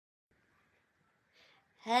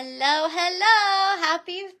Hello, hello.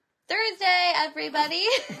 Happy Thursday, everybody.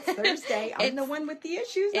 It's Thursday. I'm the one with the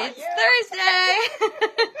issues. It's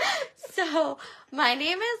Thursday. So, my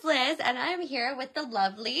name is Liz, and I'm here with the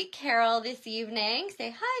lovely Carol this evening.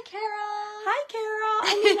 Say hi, Carol. Hi,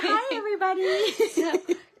 Carol. Hi, everybody.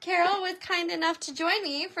 So, Carol was kind enough to join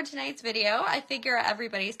me for tonight's video. I figure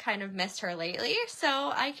everybody's kind of missed her lately,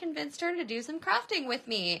 so I convinced her to do some crafting with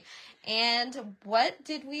me. And what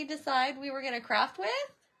did we decide we were going to craft with?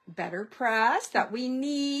 BetterPress that we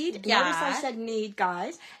need. Yeah. Notice I said need,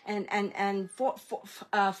 guys. And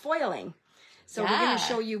foiling. So we're going to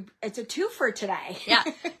show you. It's a twofer today. Yeah.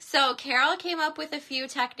 So Carol came up with a few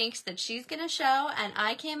techniques that she's going to show, and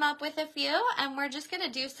I came up with a few, and we're just going to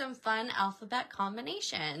do some fun alphabet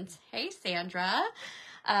combinations. Hey, Sandra.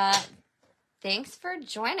 Thanks for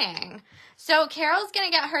joining. So Carol's going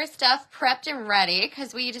to get her stuff prepped and ready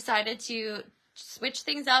because we decided to switch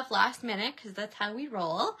things up last minute because that's how we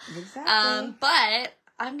roll. Exactly. But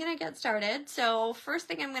I'm going to get started. So first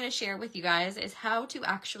thing I'm going to share with you guys is how to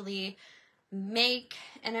actually make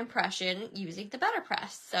an impression using the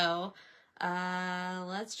BetterPress. So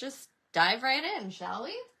let's just dive right in, shall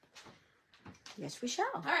we? Yes, we shall.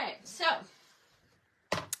 All right. So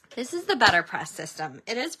this is the BetterPress system.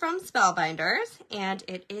 It is from Spellbinders, and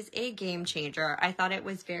it is a game changer. I thought it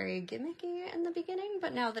was very gimmicky in the beginning,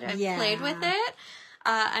 but now that I've played with it,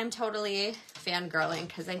 I'm totally fangirling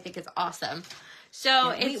because I think it's awesome.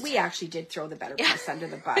 So we actually did throw the BetterPress under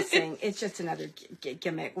the bus, saying it's just another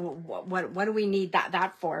gimmick. What do we need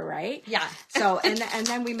that for, right? Yeah. So and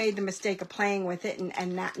then we made the mistake of playing with it,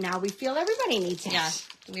 and now we feel everybody needs it. Yeah,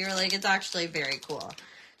 we were like, it's actually very cool.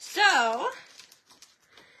 So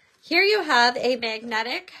here you have a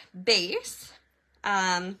magnetic base.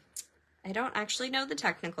 I don't actually know the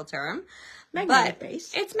technical term. Magnetic but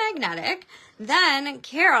base. It's magnetic. Then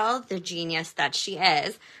Carol, the genius that she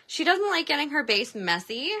is, she doesn't like getting her base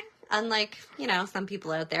messy, unlike, some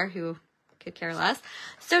people out there who could care less.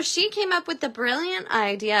 So she came up with the brilliant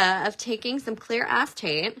idea of taking some clear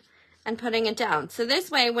acetate and putting it down. So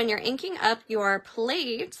this way, when you're inking up your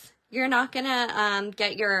plates, you're not going to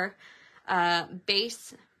get your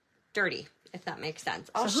base dirty, if that makes sense.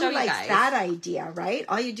 I'll show you guys. Who likes that idea, right?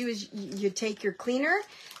 All you do is you take your cleaner,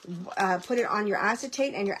 put it on your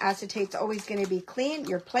acetate, and your acetate's always going to be clean.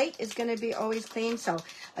 Your plate is going to be always clean. So,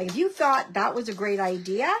 if you thought that was a great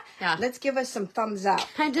idea, let's give us some thumbs up.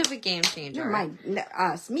 Kind of a game changer.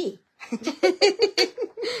 Me.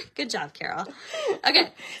 Good job, Carol. Okay,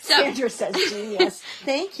 so Sandra says genius.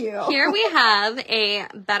 Thank you. Here we have a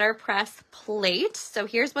BetterPress plate. So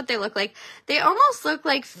here's what they look like. They almost look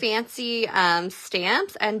like fancy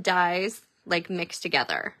stamps and dies like mixed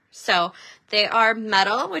together. So they are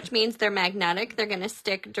metal, which means they're magnetic. They're going to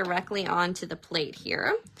stick directly onto the plate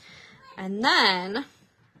here. And then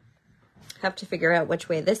have to figure out which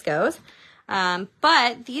way this goes.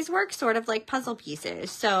 But these work sort of like puzzle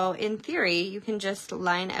pieces. So in theory, you can just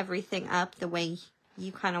line everything up the way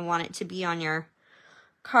you kind of want it to be on your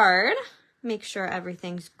card. Make sure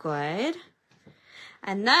everything's good.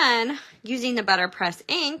 And then using the BetterPress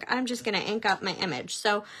ink, I'm just going to ink up my image.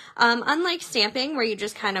 So unlike stamping where you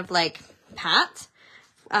just kind of like pat,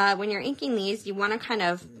 when you're inking these, you want to kind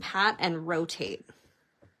of pat and rotate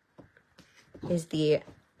is the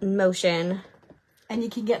motion. And you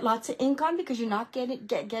can get lots of ink on because you're not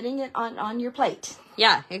getting it on your plate.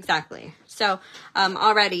 Yeah, exactly. So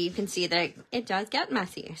already you can see that it does get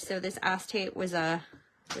messy. So this acetate was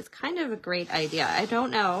kind of a great idea. I don't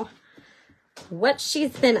know what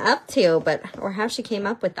she's been up to, or how she came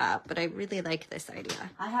up with that, but I really like this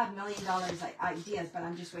idea. I have $1 million ideas, but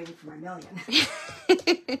I'm just waiting for my million.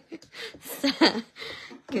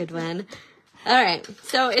 Good one. All right,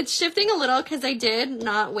 so it's shifting a little because I did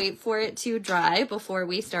not wait for it to dry before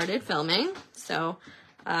we started filming. So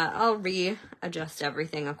I'll readjust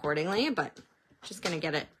everything accordingly, but just going to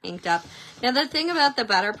get it inked up. Now, the thing about the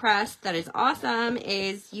BetterPress that is awesome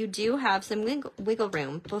is you do have some wiggle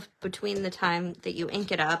room between the time that you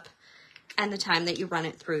ink it up and the time that you run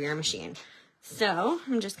it through your machine. So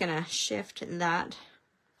I'm just going to shift that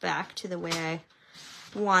back to the way I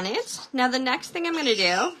want it. Now, the next thing I'm going to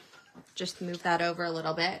do, just move that over a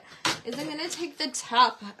little bit, is I'm going to take the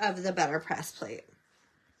top of the BetterPress plate.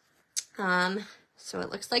 So it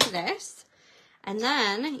looks like this. And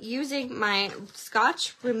then using my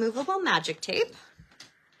Scotch removable magic tape,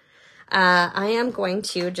 I am going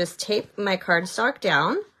to just tape my cardstock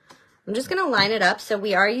down. I'm just going to line it up. So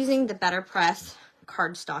we are using the BetterPress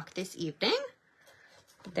cardstock this evening.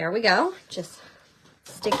 There we go. Just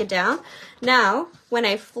stick it down. Now, when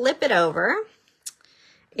I flip it over,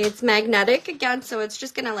 It's magnetic again, so it's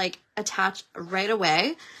just gonna like attach right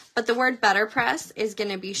away. But the word BetterPress is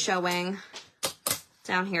gonna be showing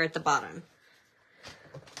down here at the bottom.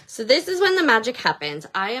 So this is when the magic happens.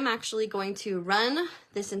 I am actually going to run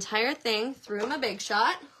this entire thing through my Big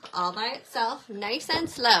Shot all by itself, nice and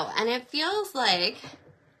slow. And it feels like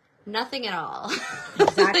nothing at all.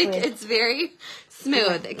 Exactly. Like it's very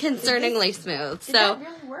smooth, concerningly smooth. Did that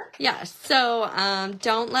really work? Yeah, so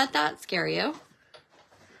don't let that scare you.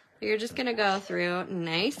 You're just going to go through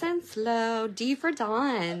nice and slow. D for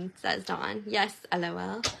Dawn, says Dawn. Yes,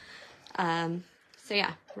 LOL. So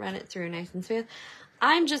yeah, run it through nice and smooth.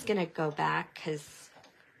 I'm just going to go back because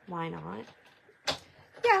why not?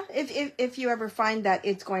 Yeah, if you ever find that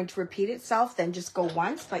it's going to repeat itself, then just go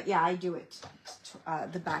once. But yeah, I do it,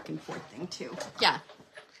 the back and forth thing too. Yeah,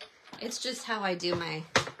 it's just how I do my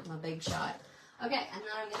Big Shot. Okay, and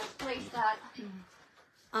then I'm going to place that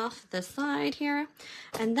off the side here.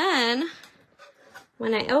 And then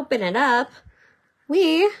when I open it up,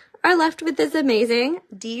 we are left with this amazing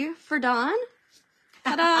D for Dawn.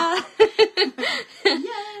 Ta-da!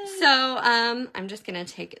 So I'm just going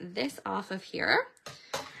to take this off of here.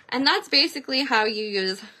 And that's basically how you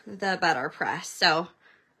use the BetterPress. So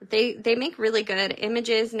they make really good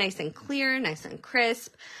images, nice and clear, nice and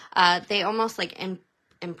crisp. They almost like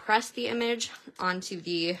impress the image onto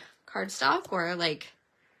the cardstock or like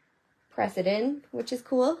press it in, which is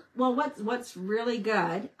cool. Well, what's really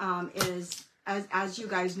good is as you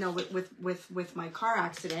guys know with my car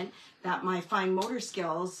accident, that my fine motor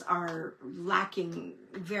skills are lacking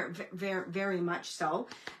very much so,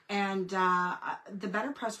 and the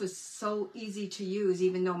BetterPress was so easy to use,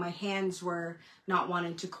 even though my hands were not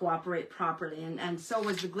wanting to cooperate properly, and so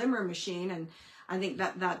was the Glimmer machine, and I think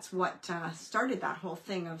that's what started that whole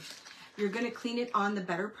thing of you're going to clean it on the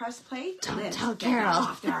BetterPress plate. Don't tell Carol.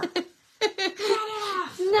 Get it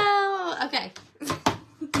off. No. Okay.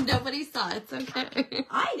 Nobody saw it. It's okay.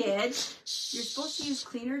 I did. You're supposed to use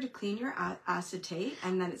cleaner to clean your acetate,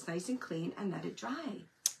 and then it's nice and clean, and let it dry.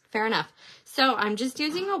 Fair enough. So I'm just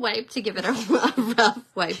using a wipe to give it a rough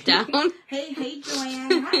wipe down. Hey,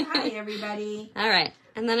 Joanne. Hi, everybody. All right.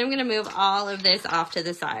 And then I'm going to move all of this off to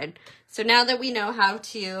the side. So now that we know how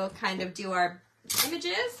to kind of do our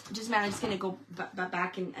images. Just man, I'm just going to go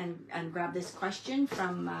back and grab this question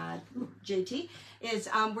from JT. Is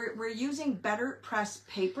we're using BetterPress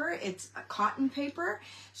paper. It's a cotton paper,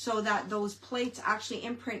 so that those plates actually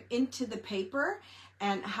imprint into the paper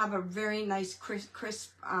and have a very nice crisp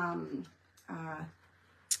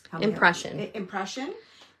impression.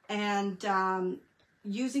 And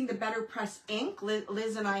using the BetterPress ink,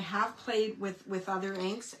 Liz and I have played with other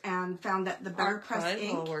inks and found that the BetterPress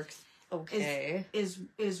ink works okay. Is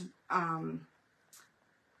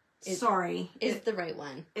the right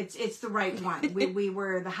one. It's the right one. we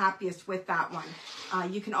were the happiest with that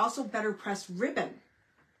one. You can also BetterPress ribbon,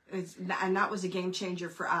 and that was a game changer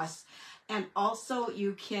for us. And also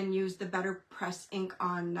you can use the BetterPress ink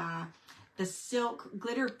on the silk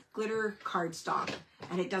glitter cardstock,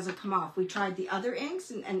 and it doesn't come off. We tried the other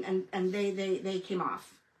inks and they came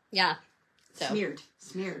off. Yeah. So,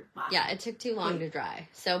 smeared. Wow. Yeah, it took too long to dry.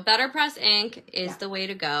 So BetterPress ink is the way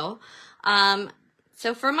to go.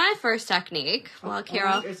 So for my first technique,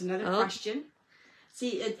 Carol... there's another question.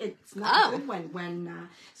 See, it's not good when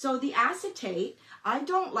so the acetate, I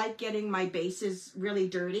don't like getting my bases really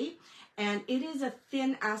dirty. And it is a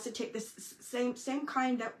thin acetate, the same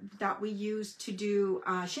kind that we use to do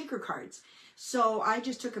shaker cards. So I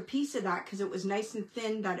just took a piece of that because it was nice and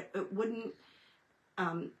thin, that it wouldn't...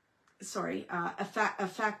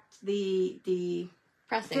 affect the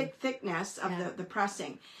pressing thickness of the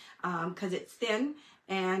pressing, because it's thin,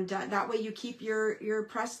 and that way you keep your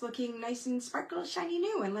press looking nice and sparkle, shiny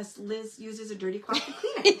new, unless Liz uses a dirty cloth to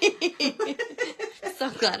clean it. So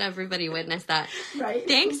glad everybody witnessed that. Right.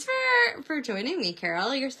 Thanks for joining me,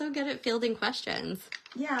 Carol. You're so good at fielding questions.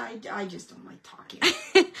 Yeah, I just don't like talking.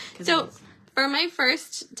 So for my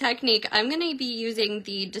first technique, I'm going to be using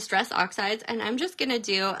the Distress Oxides, and I'm just going to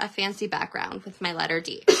do a fancy background with my letter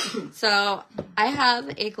D. So I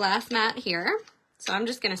have a glass mat here, so I'm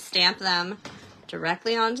just going to stamp them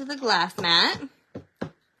directly onto the glass mat,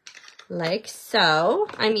 like so.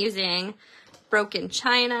 I'm using Broken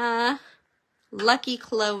China, Lucky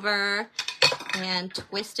Clover, and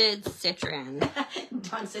Twisted Citron.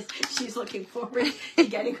 Dawn says she's looking forward to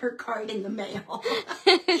getting her card in the mail.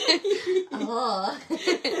 Oh,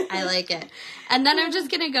 I like it. And then I'm just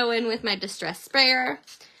going to go in with my Distress Sprayer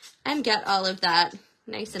and get all of that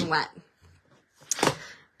nice and wet.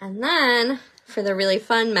 And then for the really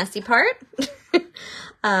fun, messy part,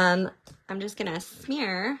 I'm just going to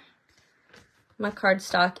smear my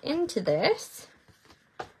cardstock into this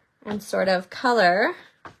and sort of color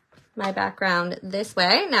my background this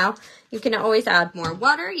way. Now, you can always add more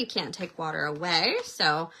water. You can't take water away.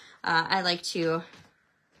 So I like to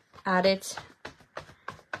add it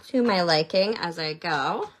to my liking as I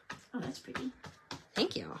go. Oh, that's pretty.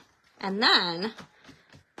 Thank you. And then,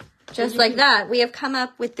 just like that, we have come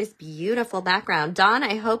up with this beautiful background. Dawn,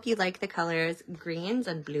 I hope you like the colors greens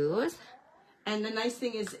and blues. And the nice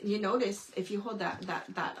thing is, you notice if you hold that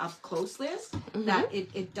up close, Liz, that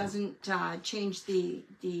it doesn't change the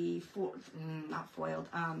not foiled,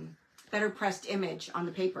 better pressed image on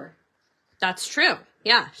the paper. That's true.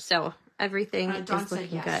 Yeah. So everything Dawn is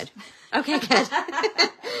looking yes. good. Okay, good.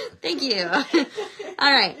 Thank you.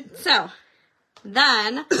 All right. So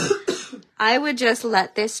then I would just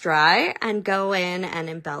let this dry and go in and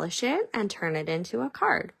embellish it and turn it into a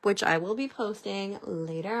card, which I will be posting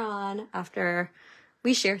later on after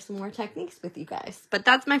we share some more techniques with you guys. But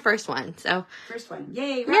that's my first one. So first one.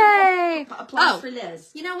 Yay. Yay. Applause for Liz.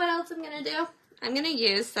 You know what else I'm going to do? I'm going to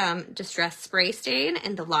use some Distress Spray Stain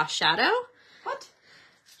in the Lost Shadow. What?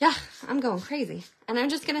 Yeah, I'm going crazy. And I'm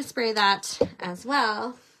just going to spray that as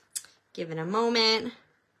well. Give it a moment.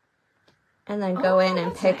 And then go in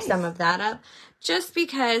and pick some of that up. Just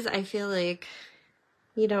because I feel like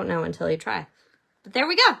you don't know until you try. But there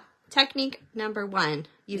we go. Technique number 1.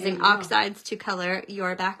 Using oxides to color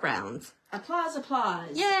your backgrounds. Applause,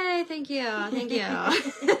 applause. Yay, thank you. Thank you.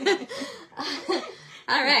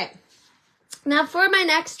 All right. Now for my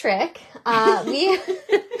next trick,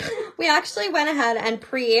 we actually went ahead and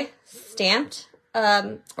pre-stamped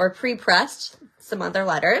or pre-pressed some other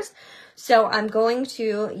letters. So I'm going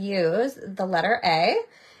to use the letter A,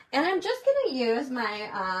 and I'm just going to use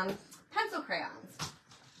my pencil crayons.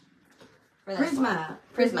 Prisma.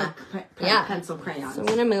 Yeah. Pencil crayons. So I'm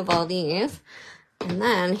going to move all these. And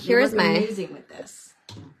then here's my amazing with this.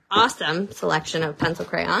 Awesome selection of pencil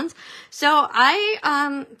crayons. So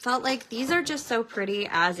I felt like these are just so pretty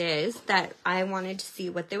as is that I wanted to see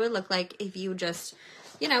what they would look like if you just,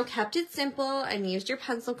 you know, kept it simple and used your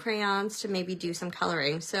pencil crayons to maybe do some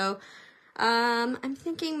coloring. So I'm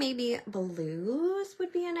thinking maybe blues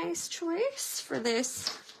would be a nice choice for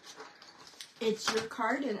this. It's your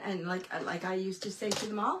card, and like I used to say to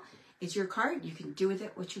them all, it's your card. You can do with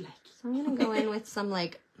it what you like. So I'm going to go in with some,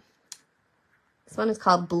 like, this one is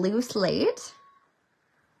called Blue Slate.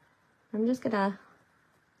 I'm just going to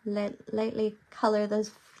lightly color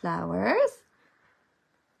those flowers.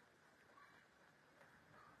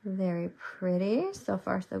 Very pretty. So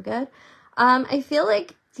far, so good. I feel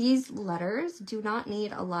like these letters do not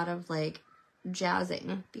need a lot of, like,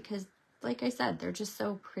 jazzing because, like I said, they're just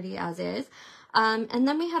so pretty as is. And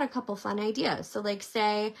then we had a couple fun ideas. So, like,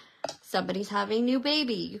 say somebody's having new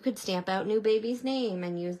baby. You could stamp out new baby's name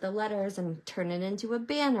and use the letters and turn it into a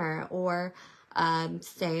banner. Or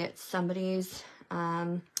say it's somebody's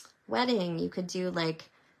wedding. You could do, like,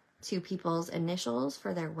 2 people's initials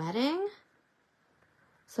for their wedding.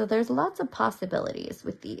 So there's lots of possibilities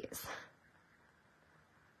with these.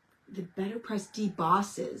 The BetterPress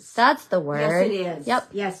debosses. That's the word. Yes, it is. Yep.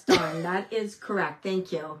 Yes, Dawn, that is correct.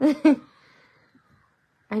 Thank you.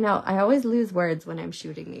 I know. I always lose words when I'm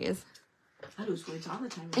shooting these. I lose words all the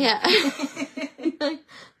time. Right? Yeah.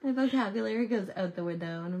 My vocabulary goes out the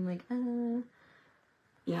window, and I'm like,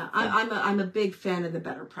 Yeah, I'm a big fan of the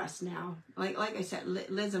BetterPress now. Like I said,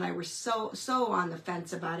 Liz and I were so on the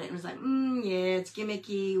fence about it. It was like, yeah, it's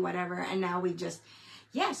gimmicky, whatever. And now we just,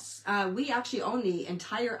 yes, we actually own the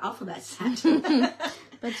entire alphabet set.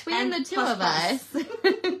 Between the two of us.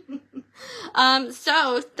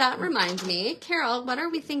 So that reminds me, Carol, what are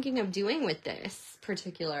we thinking of doing with this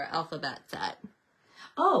particular alphabet set?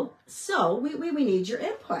 Oh, so we need your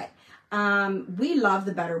input. We love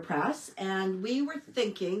the BetterPress, and we were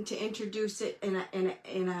thinking to introduce it in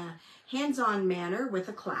a hands-on manner with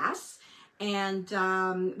a class. And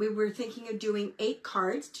we were thinking of doing 8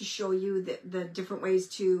 cards to show you the different ways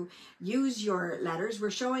to use your letters.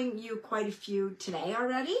 We're showing you quite a few today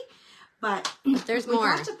already, but there's we more.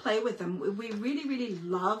 have to play with them. We really, really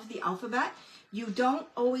love the alphabet. You don't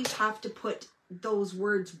always have to put those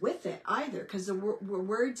words with it either, because the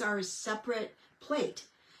words are a separate plate.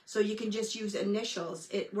 So you can just use initials.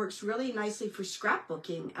 It works really nicely for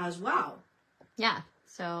scrapbooking as well. Yeah.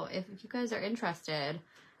 So if you guys are interested.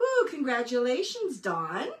 Ooh, congratulations,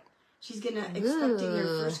 Dawn. She's expecting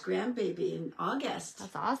her first grandbaby in August.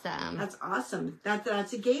 That's awesome. That's awesome.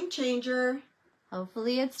 That's a game changer.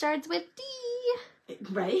 Hopefully it starts with D.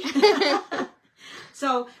 Right?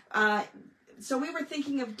 So we were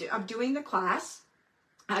thinking of doing the class,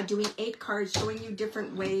 doing 8 cards, showing you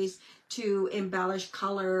different ways to embellish,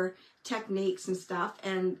 color, techniques and stuff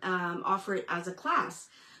and offer it as a class.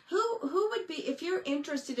 Who would be, if you're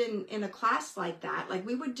interested in a class like that, like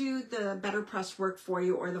we would do the BetterPress work for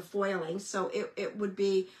you or the foiling. So it would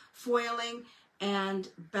be foiling and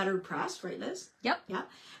BetterPress, right, Liz? Yep. Yeah.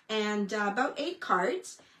 And about 8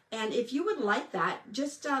 cards. And if you would like that,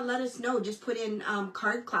 just let us know. Just put in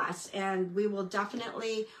card class and we will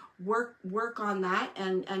definitely work on that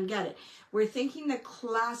and get it. We're thinking the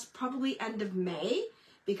class probably end of May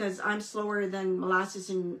because I'm slower than molasses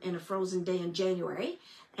in a frozen day in January.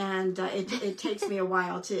 And it takes me a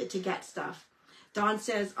while to get stuff. Dawn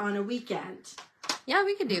says on a weekend. Yeah,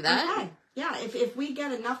 we could do that. Okay. Yeah, if we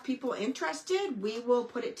get enough people interested, we will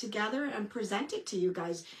put it together and present it to you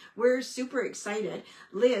guys. We're super excited.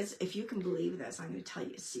 Liz, if you can believe this, I'm going to tell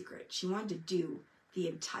you a secret. She wanted to do the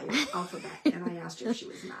entire alphabet, and I asked her if she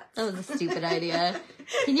was nuts. That was a stupid idea.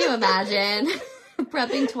 Can you imagine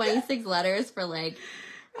prepping 26 letters for like,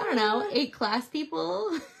 I don't know, 8 class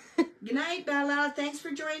people? Good night, Bella. Thanks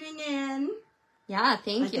for joining in. Yeah,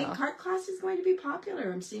 thank you. I think card class is going to be popular.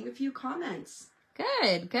 I'm seeing a few comments.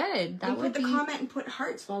 Good. That would put the comment and put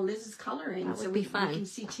hearts while Liz is coloring. That would be fun. We can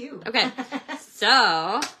see too. Okay.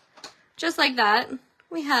 So, just like that,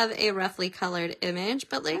 we have a roughly colored image,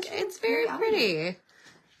 but like it's very pretty.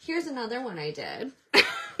 Here's another one I did.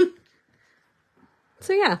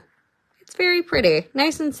 So yeah, it's very pretty.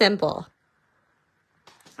 Nice and simple.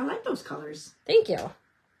 I like those colors. Thank you.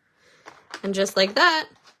 And just like that,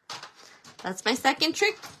 that's my second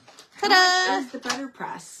trick. Ta-da! How much is the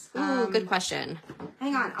BetterPress? Ooh, good question.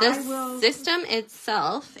 Hang on. The system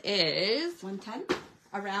itself is 110.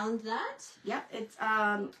 around that. Yep, it's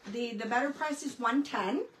the BetterPress is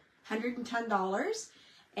 $110,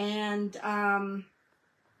 and I'm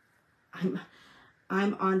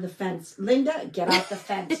on the fence. Linda, get off the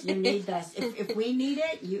fence. You need this. If we need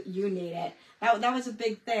it, you need it. That was a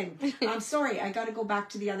big thing. I'm sorry, I got to go back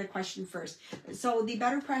to the other question first. So the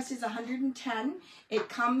BetterPress is $110. It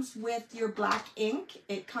comes with your black ink.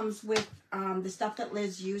 It comes with the stuff that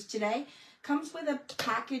Liz used today. Comes with a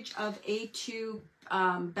package of A2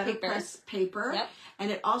 BetterPress paper. Yep. And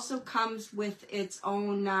it also comes with its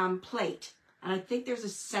own plate. And I think there's a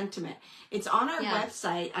sentiment. It's on our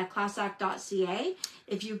website at classact.ca.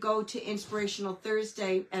 If you go to Inspirational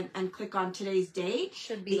Thursday and click on today's date,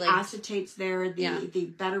 should be the acetates there,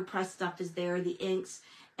 the BetterPress stuff is there, the inks,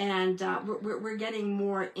 and we're getting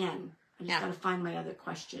more in. I just got to find my other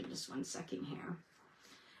question. Just 1 second here.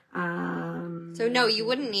 So no, you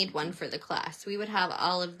wouldn't need one for the class. We would have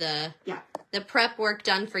all of the prep work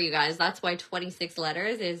done for you guys. That's why 26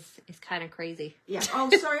 letters is kind of crazy. Yeah. Oh,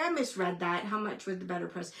 sorry, I misread that. How much would the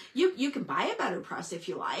BetterPress? You can buy a BetterPress if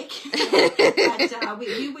you like, but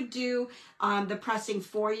we would do the pressing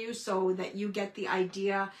for you so that you get the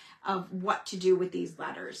idea of what to do with these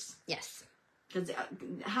letters. Yes. Because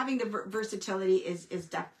having the versatility is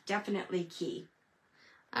definitely key.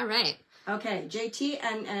 All right. Okay, JT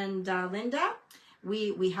and Linda,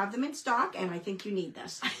 we have them in stock, and I think you need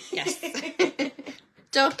this. Yes.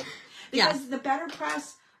 Because the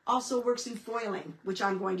BetterPress also works in foiling, which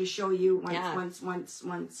I'm going to show you once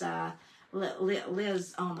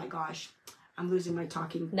Liz. Oh my gosh, I'm losing my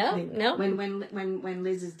talking. No. When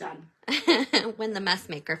Liz is done. When the mess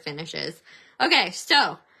maker finishes. Okay,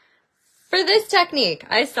 so for this technique,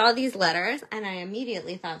 I saw these letters, and I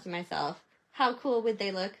immediately thought to myself, how cool would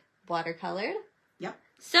they look watercolored? Yep.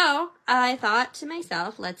 So I thought to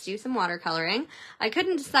myself, let's do some watercoloring. I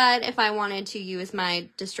couldn't decide if I wanted to use my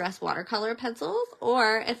Distress watercolor pencils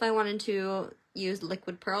or if I wanted to use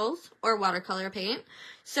liquid pearls or watercolor paint.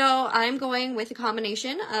 So I'm going with a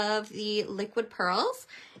combination of the liquid pearls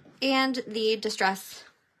and the Distress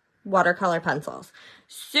watercolor pencils.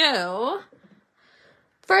 So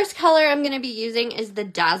first color I'm going to be using is the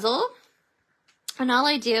Dazzle. And all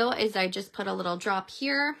I do is I just put a little drop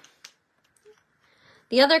here.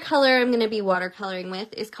 The other color I'm going to be watercoloring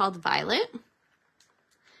with is called Violet.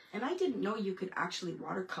 And I didn't know you could actually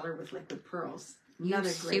watercolor with liquid pearls. You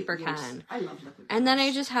super can. I love liquid pearls. And then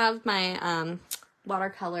I just have my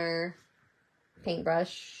watercolor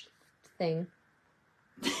paintbrush thing.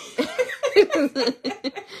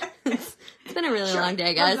 It's been a really long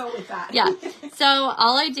day, guys. We'll go with that. Yeah. So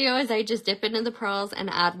all I do is I just dip into the pearls and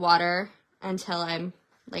add water until I'm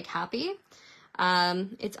like happy.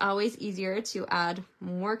 It's always easier to add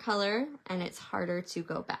more color and it's harder to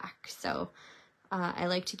go back. So I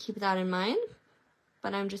like to keep that in mind,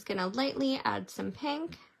 but I'm just gonna lightly add some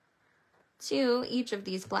pink to each of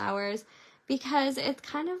these flowers because it's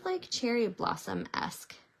kind of like cherry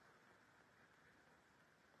blossom-esque.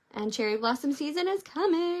 And cherry blossom season is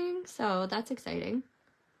coming, so that's exciting.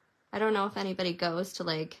 I don't know if anybody goes to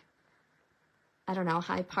like I don't know,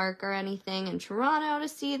 High Park or anything in Toronto to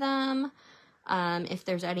see them. If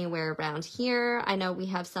there's anywhere around here, I know we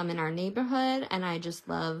have some in our neighborhood, and I just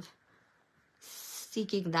love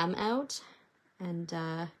seeking them out and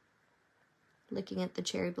looking at the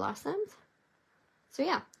cherry blossoms. So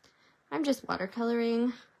yeah, I'm just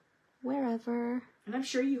watercoloring wherever. And I'm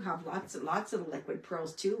sure you have lots of liquid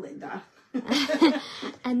pearls too, Linda.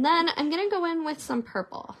 And then I'm going to go in with some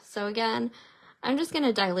purple. So again, I'm just going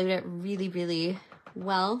to dilute it really, really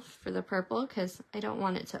well for the purple because I don't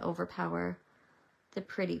want it to overpower the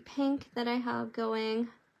pretty pink that I have going.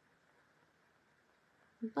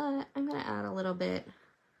 But I'm going to add a little bit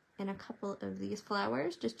in a couple of these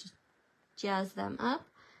flowers just to jazz them up.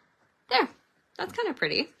 There, that's kind of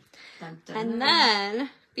pretty. Dun, dun. And then,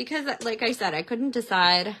 because like I said, I couldn't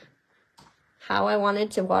decide how I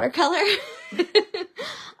wanted to watercolor,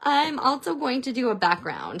 I'm also going to do a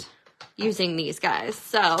background using these guys.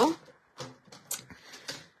 So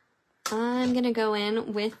I'm going to go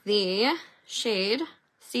in with the shade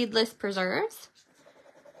Seedless Preserves.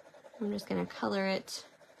 I'm just going to color it.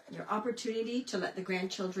 Your opportunity to let the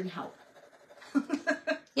grandchildren help.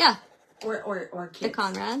 Yeah. Or kids. The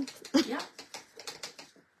Conrad. Yeah.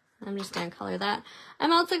 I'm just going to color that.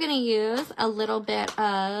 I'm also going to use a little bit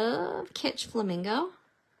of Kitsch Flamingo.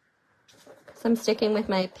 So I'm sticking with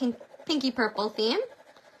my pinky purple theme.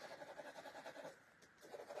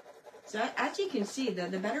 So as you can see, the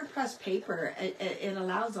BetterPress paper, it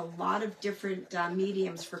allows a lot of different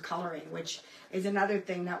mediums for coloring, which is another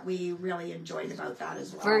thing that we really enjoyed about that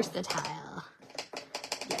as well. Versatile.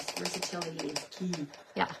 Yes, versatility is key.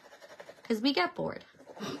 Yeah, because we get bored.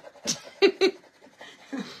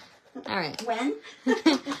 All right. When?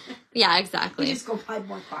 Yeah, exactly. We just go buy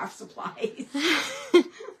more craft supplies. So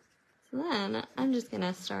then I'm just going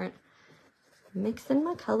to start mixing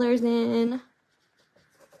my colors in.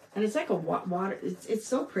 And it's like a water, it's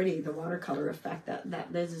so pretty, the watercolor effect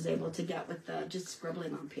that Liz is able to get with just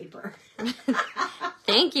scribbling on paper.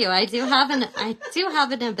 Thank you. I do have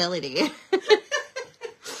an ability.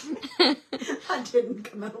 That didn't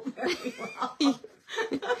come out very well.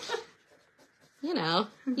 You know,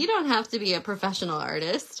 you don't have to be a professional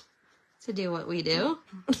artist to do what we do.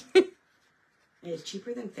 It's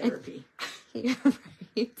cheaper than therapy. You're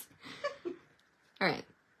right. All right.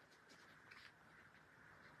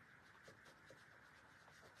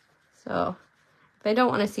 So if I don't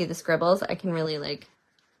want to see the scribbles, I can really like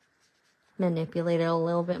manipulate it a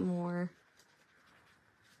little bit more.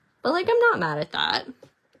 But like, I'm not mad at that.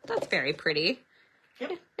 That's very pretty.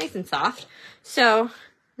 Yep. Nice and soft. So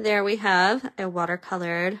there we have a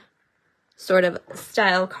watercolored sort of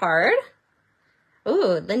style card.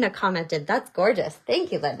 Ooh, Linda commented, that's gorgeous.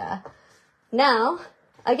 Thank you, Linda. Now,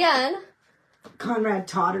 again. Conrad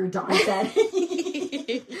Totter, Dawn said.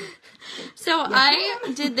 So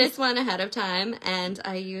I did this one ahead of time, and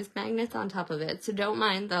I used magnets on top of it. So don't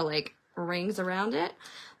mind the like rings around it.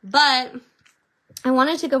 But I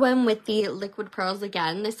wanted to go in with the liquid pearls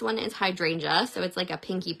again. This one is hydrangea, so it's like a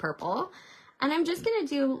pinky purple. And I'm just going to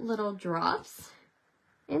do little drops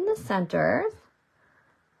in the centers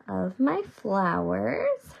of my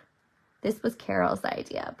flowers. This was Carol's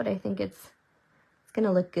idea, but I think it's going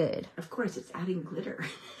to look good. Of course, it's adding glitter.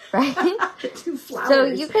 Right? To flowers. So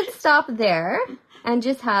you could stop there and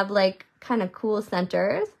just have like kind of cool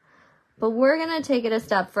centers. But we're going to take it a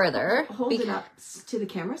step further. Hold it up to the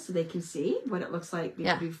camera so they can see what it looks like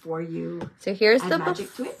before you So here's add the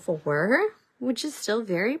magic to it. before, which is still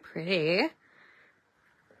very pretty.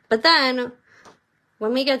 But then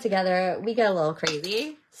when we get together, we get a little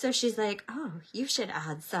crazy. So she's like, oh, you should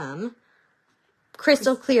add some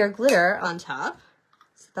crystal clear glitter on top.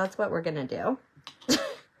 So that's what we're going to do.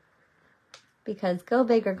 Because go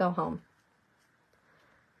big or go home.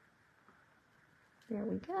 There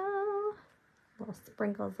we go. Little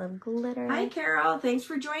sprinkles of glitter. Hi, Carol. Thanks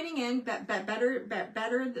for joining in. Better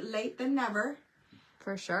late than never.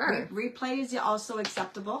 For sure. Replay is also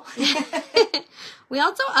acceptable. We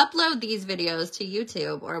also upload these videos to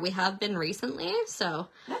YouTube, or we have been recently. So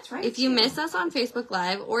that's right. If you miss us on Facebook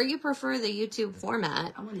Live, or you prefer the YouTube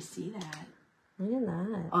format. I want to see that. Look at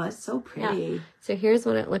that. Oh, that's so pretty. Yeah. So here's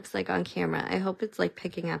what it looks like on camera. I hope it's like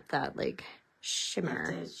picking up that like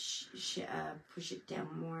shimmer. You have to push it down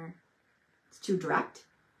more. It's too direct.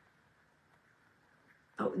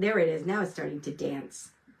 Oh, there it is. Now it's starting to dance.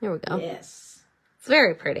 There we go. Yes. It's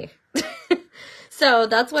very pretty. So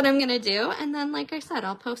that's what I'm going to do. And then, like I said,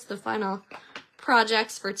 I'll post the final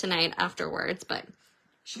projects for tonight afterwards. But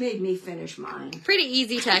she made me finish mine. Pretty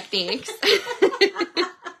easy techniques.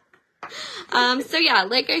 So yeah,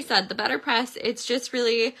 like I said, the BetterPress, it's just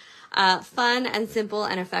really Fun and simple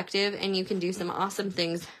and effective, and you can do some awesome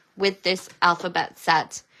things with this alphabet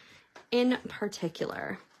set in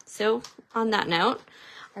particular. So on that note,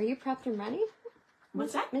 are you prepped and ready?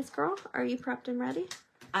 What's that? Miss Girl, are you prepped and ready?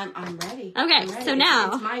 I'm ready. Okay, I'm ready. so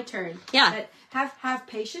now it's my turn. Yeah. But have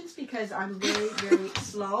patience because I'm very, very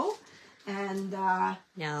slow. And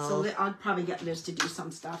No. so I'll probably get Liz to do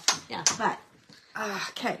some stuff. Yeah. But,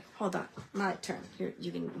 okay, hold on. My turn. Here,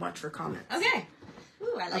 you can watch for comments. Okay.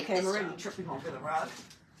 Ooh, I like Okay, this I'm already job. tripping over the rug.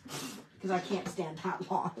 Because I can't stand that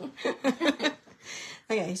long.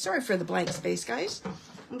 Okay, sorry for the blank space, guys.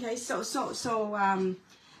 Okay, so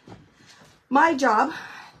my job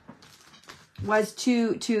was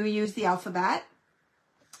to use the alphabet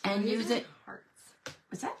and You're use getting it. hearts.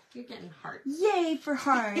 What's that? You're getting hearts. Yay for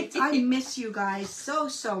hearts. I miss you guys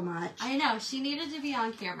so much. I know. She needed to be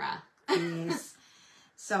on camera. Yes.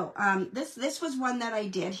 So this was one that I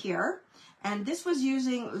did here. And this was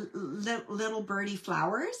using little birdie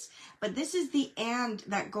flowers, but this is the and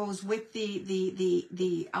that goes with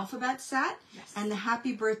the alphabet set. Yes. And the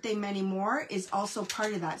happy birthday many more is also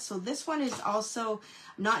part of that. So this one is also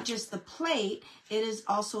not just the plate, it is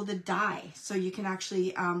also the die. So you can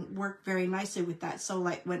actually work very nicely with that. So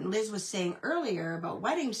like when Liz was saying earlier about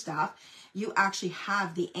wedding stuff, you actually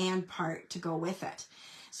have the and part to go with it.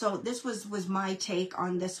 So this was my take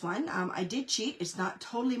on this one. I did cheat. It's not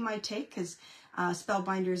totally my take because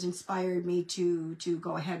Spellbinders inspired me to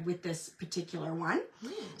go ahead with this particular one.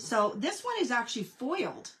 So this one is actually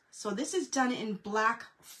foiled. So this is done in black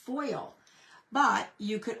foil. But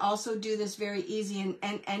you could also do this very easy in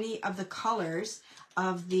any of the colors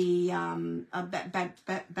of the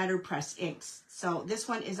BetterPress inks. So this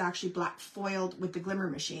one is actually black foiled with the glimmer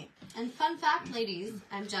machine. And fun fact, ladies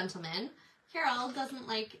and gentlemen, Carol doesn't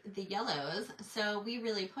like the yellows, so we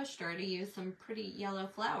really pushed her to use some pretty yellow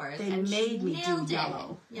flowers. They and made me do nailed it.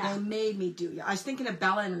 yellow. Yeah. They made me do yellow. I was thinking of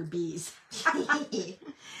Bella and her bees.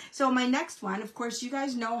 So my next one, of course, you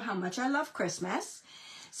guys know how much I love Christmas.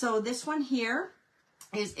 So this one here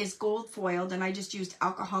is gold foiled, and I just used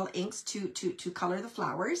alcohol inks to color the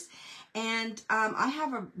flowers. And I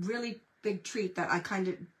have a really big treat that I kind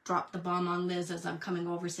of dropped the bomb on Liz as I'm coming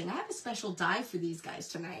over saying, I have a special die for these guys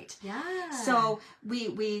tonight. Yeah. So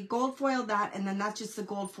we gold foiled that, and then that's just the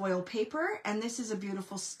gold foil paper, and this is a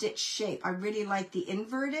beautiful stitch shape. I really like the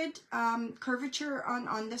inverted curvature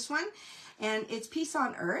on this one, and it's Peace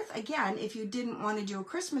on Earth. Again, if you didn't want to do a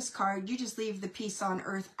Christmas card, you just leave the Peace on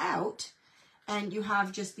Earth out, and you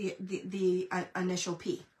have just the initial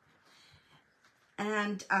P.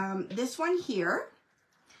 And this one here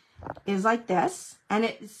is like this, and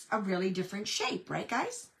it's a really different shape, right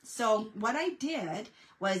guys? So what I did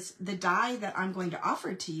was the die that I'm going to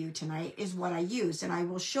offer to you tonight is what I used, and I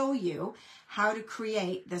will show you how to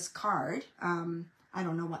create this card. I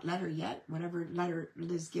don't know what letter yet, whatever letter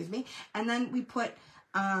Liz gives me. And then we put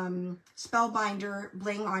Spellbinder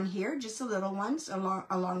bling on here, just the little ones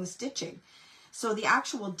along the stitching. So the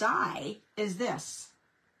actual die is this,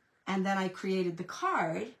 and then I created the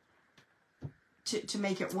card to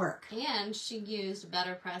make it work. And she used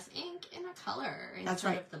BetterPress ink in a color That's instead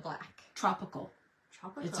right. of the black. Tropical.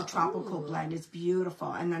 Tropical. It's a tropical Ooh. blend. It's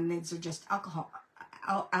beautiful. And then these are just alcohol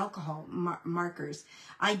markers.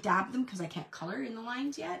 I dabbed them because I can't color in the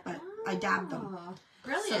lines yet, but I dabbed them. Oh,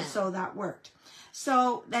 brilliant. So that worked.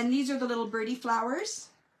 So then these are the little birdie flowers.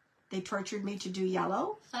 They tortured me to do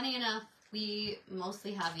yellow. Funny enough, we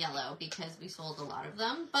mostly have yellow because we sold a lot of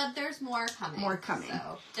them, but there's more coming. More coming.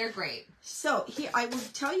 So they're great. So here, I will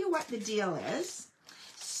tell you what the deal is.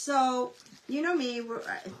 So, you know me,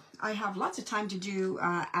 I have lots of time to do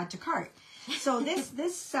add to cart. So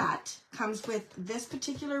this set comes with this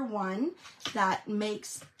particular one that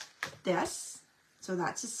makes this. So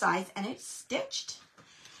that's the size, and it's stitched.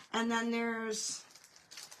 And then there's,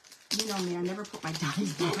 you know me, I never put my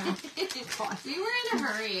dies down. We were in a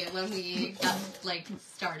hurry when we got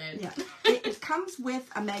started. Yeah, it comes with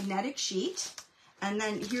a magnetic sheet, and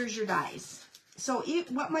then here's your dies. So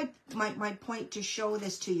what my point to show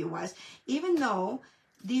this to you was, even though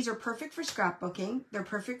these are perfect for scrapbooking, they're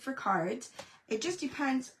perfect for cards, it just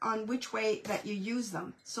depends on which way that you use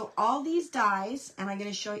them. So all these dies, and I'm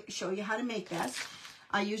going to show you how to make this.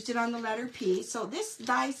 I used it on the letter P. So this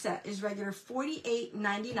die set is regular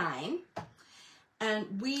 $48.99.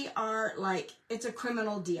 And we are like, it's a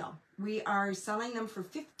criminal deal. We are selling them for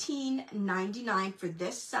 $15.99 for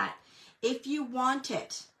this set. If you want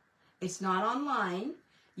it, it's not online.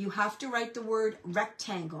 You have to write the word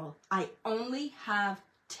rectangle. I only have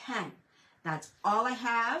 10. That's all I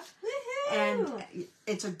have. Woohoo! And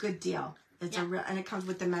it's a good deal. It's and it comes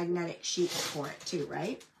with the magnetic sheet for it too,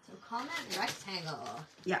 right? So comment rectangle.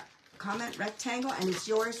 Yeah. comment rectangle, and it's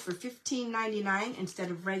yours for $15.99 instead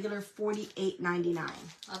of regular $48.99.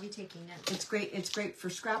 I'll be taking it. It's great. It's great for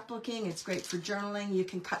scrapbooking. It's great for journaling. You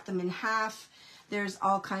can cut them in half. There's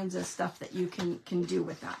all kinds of stuff that you can do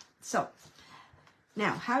with that. So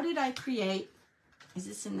now, how did I create? Is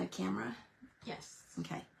this in the camera? Yes.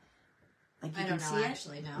 Okay. Like I don't know,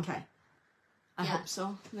 actually, no. Okay. I hope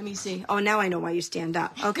so. Let me see. Oh, now I know why you stand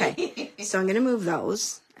up. Okay. So I'm going to move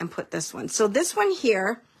those and put this one. So this one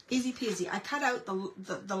here, easy peasy. I cut out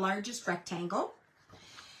the largest rectangle,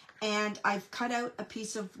 and I've cut out a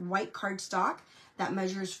piece of white cardstock that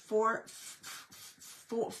measures 4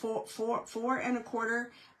 1/4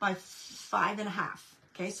 by 5 1/2.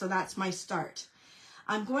 Okay, so that's my start.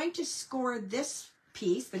 I'm going to score this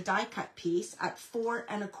piece, the die cut piece, at 4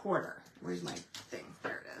 1/4. Where's my thing?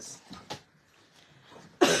 There it is.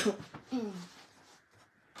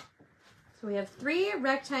 So we have 3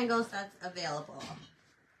 rectangle sets available.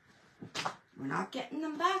 We're not getting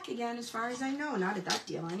them back again, as far as I know. Not at that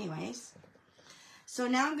deal anyways. So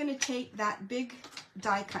now I'm going to take that big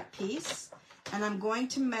die cut piece, and I'm going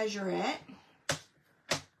to measure it,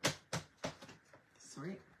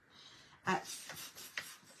 sorry, at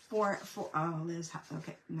 4, oh, Liz,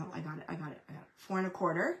 okay, no, I got it. 4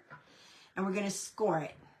 1/4. And we're going to score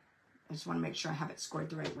it. I just want to make sure I have it scored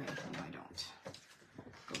the right way. No, I don't.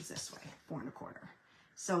 It goes this way, 4 1/4.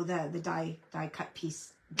 So the die cut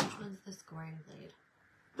piece. Which one's the scoring blade?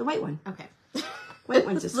 The white one. Okay. White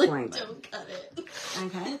one's the scoring blade. Don't cut it.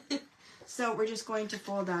 Okay. So we're just going to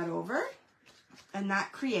fold that over, and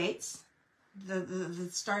that creates the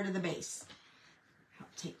start of the base. I'll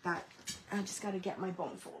take that. I just got to get my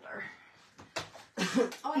bone folder.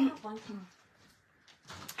 Oh, I have one.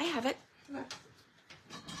 I have it.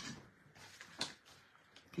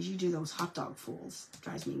 Because you do those hot dog fools. It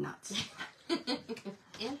drives me nuts.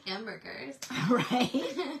 And hamburgers.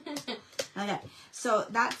 Right? Okay. So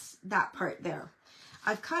that's that part there.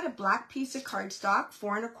 I've cut a black piece of cardstock,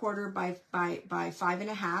 4 1/4 by 5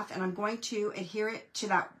 1/2, and I'm going to adhere it to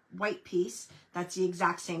that white piece. That's the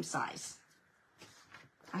exact same size.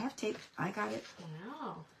 I have tape. I got it.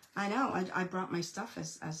 Wow. I know. I brought my stuff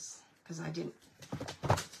as because I didn't.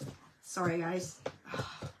 Sorry, guys.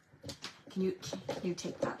 Can you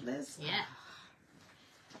take that, Liz? Yeah.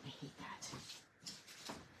 I hate that.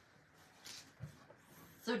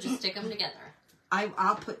 So just stick them together.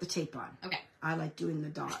 I'll put the tape on. Okay. I like doing the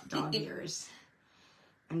dog ears.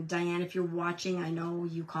 And Diane, if you're watching, I know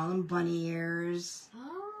you call them bunny ears.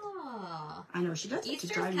 Oh. I know she does.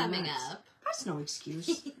 Easter's to drive coming me nuts. up. That's no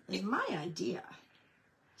excuse. It's my idea.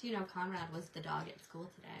 Do you know Conrad was the dog at school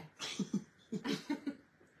today?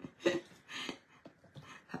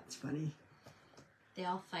 That's funny. They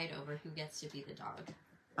all fight over who gets to be the dog.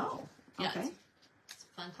 Oh, okay. Yeah, it's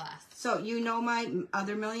a fun class. So you know my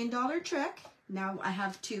other $1 million trick. Now I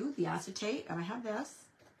have 2, the acetate, and I have this.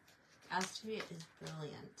 Acetate is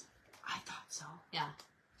brilliant. I thought so. Yeah.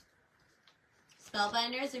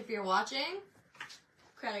 Spellbinders, if you're watching,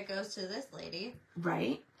 credit goes to this lady.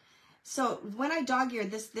 Right. So when I dog ear,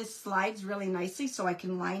 this slides really nicely, so I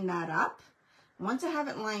can line that up. Once I have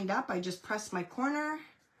it lined up, I just press my corner,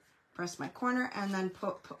 and then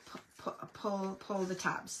pull the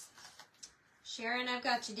tabs. Sharon, I've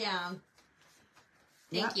got you down.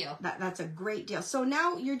 Thank you. That's a great deal. So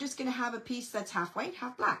now you're just going to have a piece that's half white,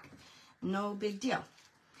 half black. No big deal.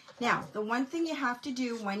 Now, the one thing you have to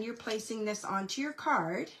do when you're placing this onto your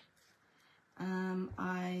card,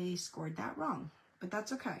 I scored that wrong, but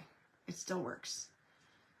that's okay. It still works.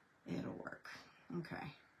 It'll work.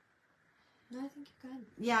 Okay. No, I think you're good.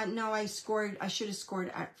 Yeah, no, I should have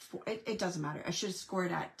scored at 4. It doesn't matter. I should have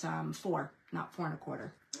scored at 4, not 4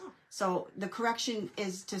 1/4. Oh. So the correction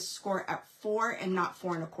is to score at 4 and not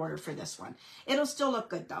 4 1/4 for this one. It'll still look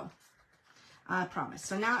good though. I promise.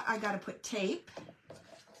 So now I got to put tape.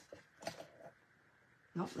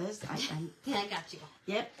 Nope, Liz. Yeah, I got you.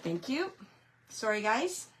 Yep, thank you. Sorry,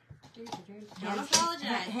 guys. Don't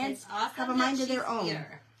apologize. Hands It's awesome have a mind that of their she's own.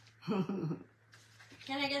 here.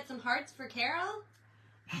 Can I get some hearts for Carol?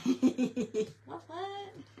 What?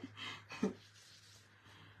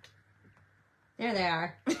 There they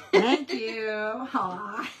are. Thank you.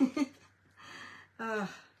 Aw.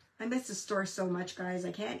 I miss the store so much, guys.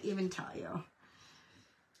 I can't even tell you.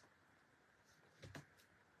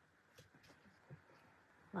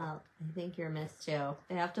 Well, I think you're missed too.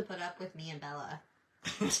 They have to put up with me and Bella.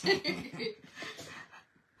 It's been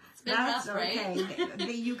That's rough, right?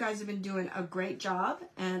 okay. You guys have been doing a great job,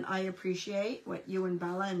 and I appreciate what you and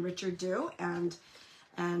Bella and Richard do, and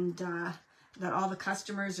that all the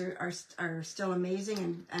customers are still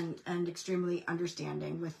amazing and extremely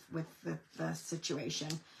understanding with the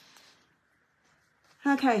situation.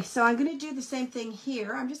 Okay, so I'm going to do the same thing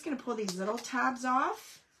here. I'm just going to pull these little tabs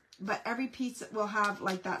off, but every piece will have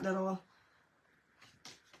like that little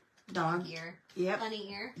dog ear. Yep.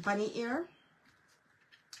 Bunny ear.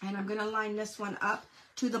 And I'm going to line this one up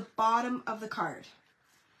to the bottom of the card.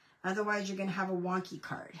 Otherwise, you're going to have a wonky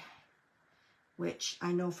card, which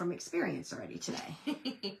I know from experience already today. I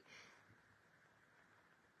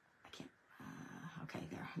can't. Okay,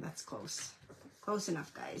 there. That's close. Close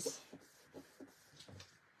enough, guys.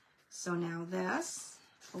 So now this.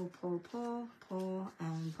 Pull, pull, pull, pull,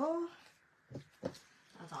 and pull.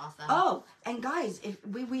 That's awesome. Oh, and guys, if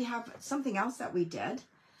we have something else that we did.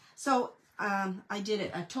 So I did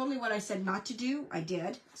it. Totally what I said not to do, I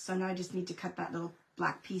did. So now I just need to cut that little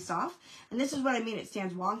black piece off. And this is what I mean. It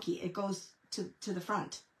stands wonky. It goes to the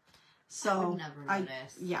front. So I would never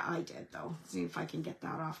notice. Yeah, I did though. See if I can get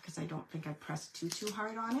that off because I don't think I pressed too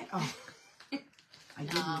hard on it. Oh, I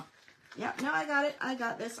didn't. Yeah, no, I got it. I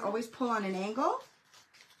got this. Always pull on an angle.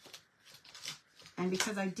 And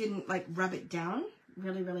because I didn't like rub it down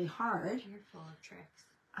really, really hard. You're full of tricks.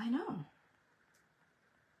 I know.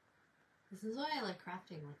 This is why I like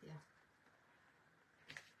crafting with you.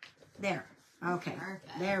 There. Okay.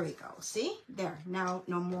 Perfect. There we go. See? There. Now,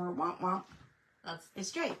 no more womp womp. It's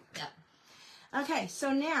straight. Yeah. Okay,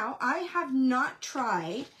 so now I have not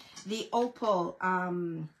tried the opal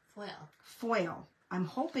foil. I'm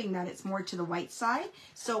hoping that it's more to the white side.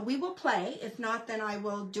 So we will play. If not, then I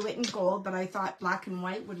will do it in gold. But I thought black and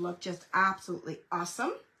white would look just absolutely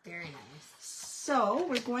awesome. Very nice. So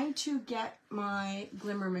we're going to get my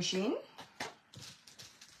glimmer machine.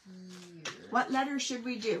 What letter should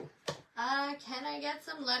we do? Can I get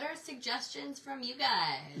some letter suggestions from you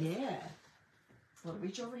guys? Yeah. Want to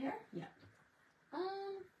reach over here? Yeah.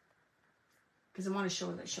 Because I want to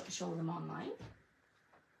show them online.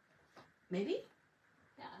 Maybe.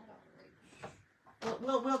 Yeah, I don't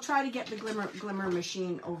reach. We'll try to get the glimmer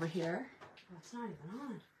machine over here. Oh, it's not even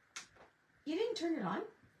on. You didn't turn it on?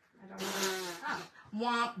 I don't know. Oh.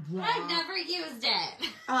 Womp womp. I've never used it.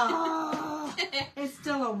 Oh, it's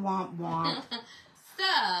still a womp womp.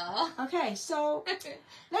 So. Okay, so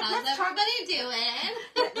how's everybody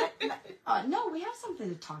doing? No, we have something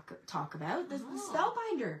to talk about. The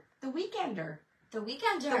Spellbinder, the Weekender. The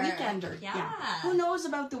Weekender. The Weekender. Yeah. Who knows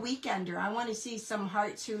about the Weekender? I want to see some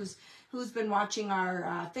hearts. Who's been watching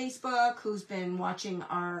our Facebook? Who's been watching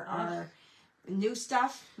our new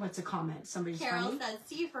stuff? What's a comment? Somebody's Carol funny. said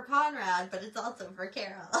C for Conrad, but it's also for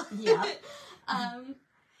Carol. Yeah.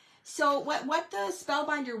 So what the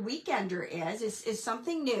Spellbinder Weekender is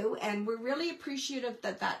something new, and we're really appreciative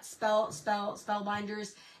that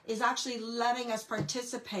Spellbinders is actually letting us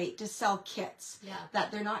participate to sell kits. Yeah.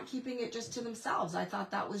 That they're not keeping it just to themselves. I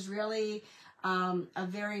thought that was really a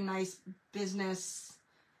very nice business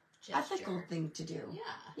ethical thing to do.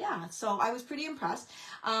 Yeah. Yeah. So I was pretty impressed.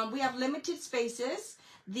 We have limited spaces.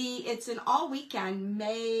 It's an all weekend,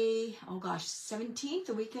 May 17th,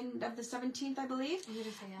 the weekend of the 17th, I believe. I'm gonna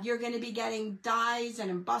say yeah. You're going to be getting dies and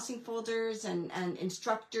embossing folders and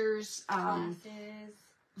instructors. Classes.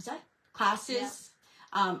 Was that? Classes.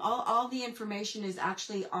 Yeah. All the information is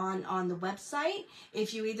actually on the website.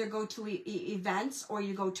 If you either go to events or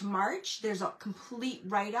you go to March, there's a complete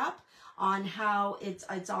write-up on how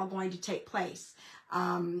it's all going to take place.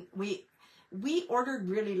 We ordered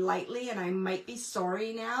really lightly, and I might be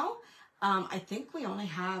sorry now. I think we only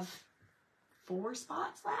have 4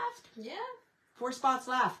 spots left. Yeah. 4 spots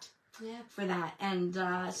left. Yeah. For that. And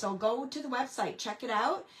so go to the website, check it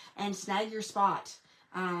out, and snag your spot.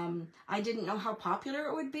 I didn't know how popular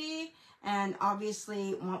it would be, and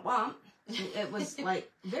obviously, womp womp. It was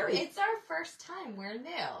like very... It's our first time. We're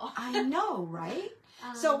new. I know, right?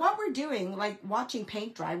 So what we're doing, like watching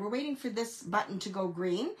paint dry, we're waiting for this button to go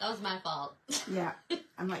green. That was my fault. Yeah.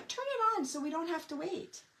 I'm like, turn it on so we don't have to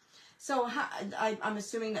wait. So I'm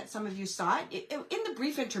assuming that some of you saw it. In the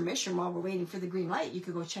brief intermission while we're waiting for the green light, you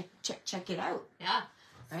could go check it out. Yeah.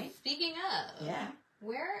 Right? Speaking of. Yeah.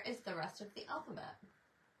 Where is the rest of the alphabet?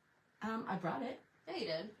 I brought it. Yeah, you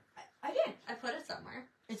did. I did. I put it somewhere.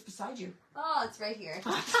 It's beside you. Oh, it's right here.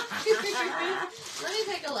 Let me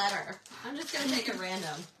pick a letter. I'm just going to take a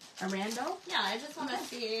random. A rando? Yeah, I just want to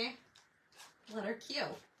see letter Q.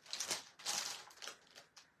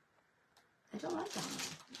 I don't like that one.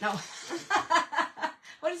 No.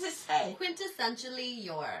 What does it say? Quintessentially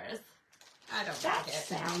yours. I don't like it.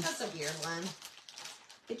 That's a weird one.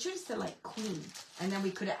 It should have said like Queen, and then we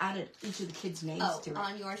could have added each of the kids' names to it.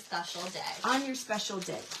 On your special day. On your special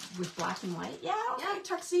day with black and white. Yeah, okay,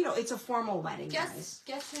 tuxedo. It's a formal wedding, guys.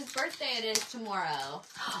 Guess whose birthday it is tomorrow.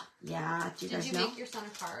 Yeah, did you guys know? Did you make your son a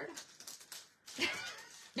card?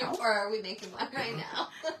 Or are we making one right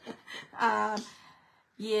now?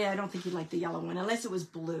 Yeah, I don't think he'd like the yellow one unless it was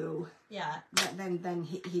blue. Yeah. Then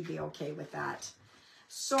he'd be okay with that.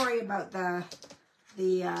 Sorry about the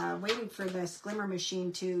waiting for this glimmer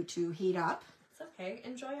machine to heat up. It's okay.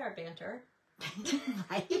 Enjoy our banter.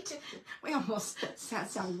 Right? We almost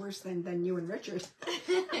sound worse than you and Richard.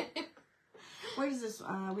 Where is this?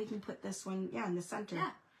 We can put this one, in the center.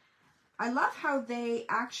 Yeah. I love how they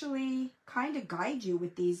actually kind of guide you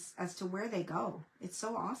with these as to where they go. It's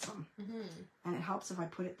so awesome. Mm-hmm. And it helps if I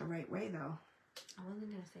put it the right way, though. I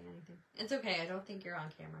wasn't going to say anything. It's okay. I don't think you're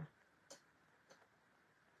on camera.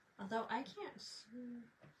 Although I can't see.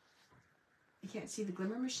 You can't see the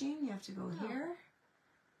glimmer machine? You have to go here.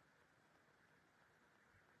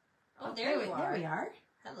 Oh, there you are. There we are.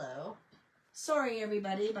 Hello. Sorry,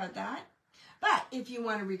 everybody, about that. But if you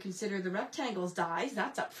want to reconsider the rectangles dies,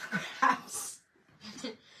 that's up for grabs.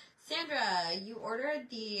 Sandra, you ordered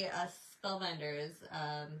the Spellbinders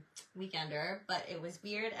Weekender, but it was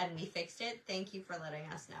weird and we fixed it. Thank you for letting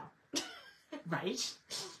us know. Right.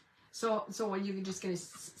 So are you just going to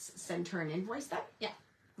send her an invoice then? Yeah.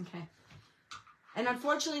 Okay. And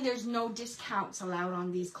unfortunately, there's no discounts allowed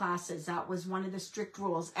on these classes. That was one of the strict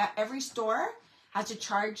rules. Every store has to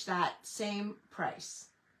charge that same price.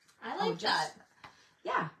 I like that.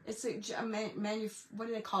 Yeah, it's what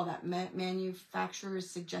do they call that? Manufacturer's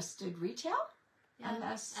suggested retail? Yeah,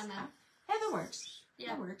 MS. MF. Yeah, that works. Yeah.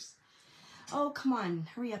 That works. Oh, come on.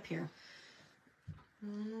 Hurry up here.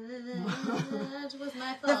 That was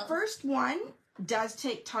my fault. The first one does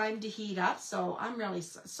take time to heat up, so I'm really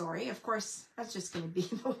sorry. Of course, that's just going to be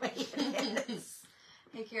the way it is.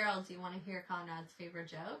 Hey, Carol, do you want to hear Conrad's favorite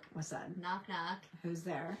joke? What's that? Knock, knock. Who's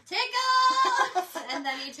there? Tickles! And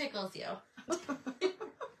then he tickles you.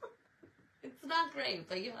 It's not great,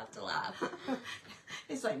 but you have to laugh.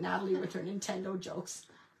 It's like Natalie with her Nintendo jokes.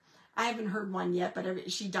 I haven't heard one yet,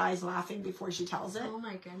 but she dies laughing before she tells it. Oh,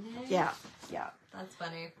 my goodness. Yeah. That's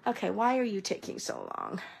funny. Okay, why are you taking so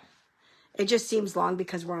long? It just seems long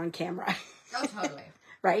because we're on camera. Oh, totally.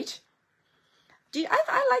 Right?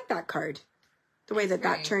 I like that card. The way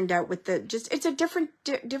that turned out with it's a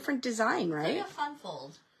different design, right? It's like a fun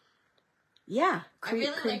fold. Yeah. I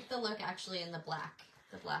really like the look actually in the black.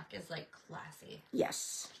 The black is like classy.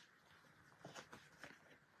 Yes.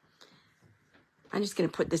 I'm just going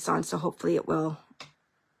to put this on so hopefully it will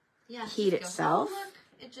heat itself. Oh, look,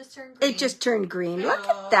 it just turned green. It just turned green. Oh. Look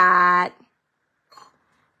at that.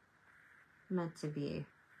 Meant to be.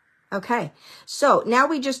 Okay, so now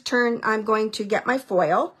I'm going to get my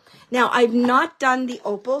foil. Now, I've not done the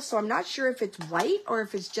opal, so I'm not sure if it's white or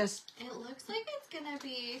if it's just... It looks like it's going to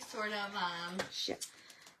be sort of, Shit.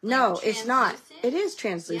 No, like it's not. It is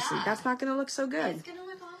translucent. Yeah. That's not going to look so good. It's going to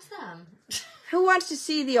look awesome. Who wants to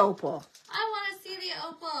see the opal? I want to see the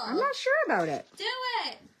opal. I'm not sure about it. Do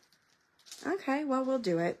it. Okay, well, we'll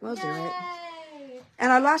do it. We'll Yay. do it.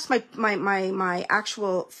 And I lost my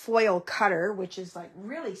actual foil cutter, which is like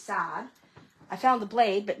really sad. I found the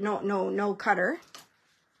blade, but no cutter.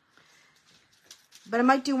 But I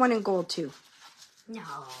might do one in gold too. No.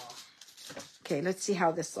 Okay, let's see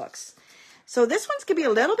how this looks. So this one's going to be a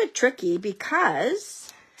little bit tricky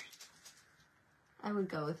because... I would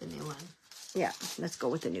go with a new one. Yeah, let's go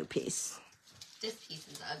with the new piece. This piece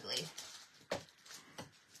is ugly.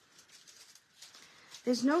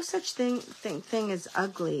 There's no such thing as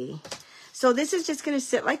ugly. So this is just going to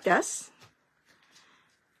sit like this.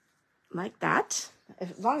 Like that.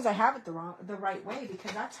 As long as I have it the right way,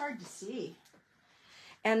 because that's hard to see.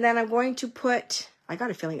 And then I'm going to put... I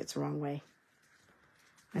got a feeling it's the wrong way.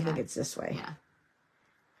 I think it's this way. Yeah.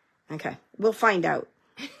 Okay. We'll find out.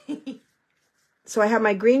 So I have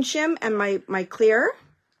my green shim and my clear.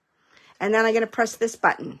 And then I'm going to press this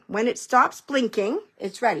button. When it stops blinking,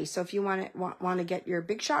 it's ready. So if you want to get your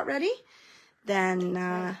big shot ready, then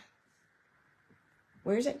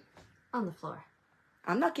where is it? On the floor.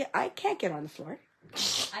 I can't get on the floor.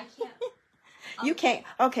 I can't. You can't.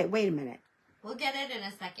 Okay, wait a minute. We'll get it in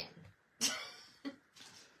a second.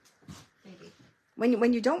 Maybe.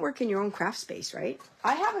 When you don't work in your own craft space, right?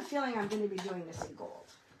 I have a feeling I'm going to be doing this in gold.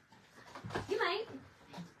 You might.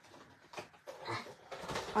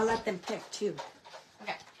 I'll let them pick too.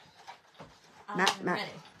 Okay. Matt. Ready.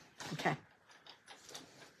 Okay.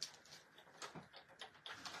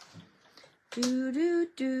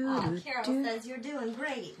 Carol says you're doing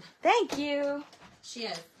great. Thank you. She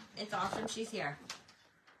is. It's awesome she's here.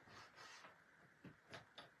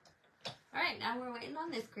 All right, now we're waiting on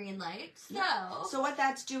this green light. So what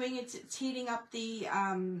that's doing, it's heating up the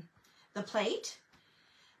plate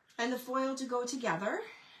and the foil to go together.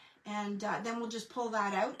 And then we'll just pull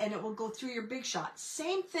that out, and it will go through your Big Shot.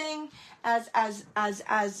 Same thing as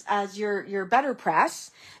your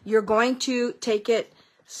BetterPress. You're going to take it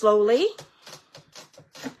slowly,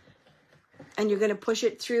 and you're going to push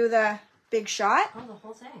it through the Big Shot. Oh, the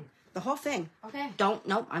whole thing. The whole thing. Okay.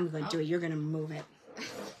 Nope, I'm going to do it. You're going to move it.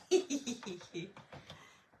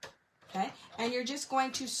 Okay, and you're just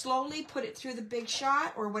going to slowly put it through the Big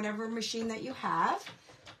Shot or whatever machine that you have.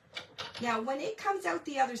 Now, when it comes out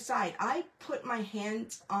the other side, I put my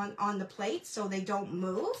hands on the plate so they don't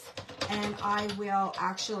move, and I will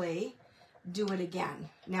actually do it again.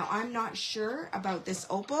 Now, I'm not sure about this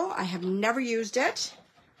opal. I have never used it.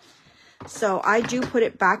 So I do put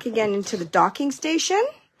it back again into the docking station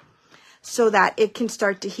so that it can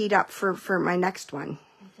start to heat up for my next one.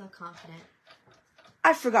 I feel confident.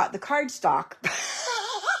 I forgot the cardstock. Ew.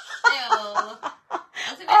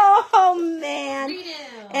 Okay. Oh, man. Redo.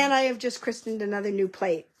 And I have just christened another new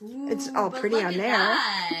plate. Ooh, It's all pretty on there.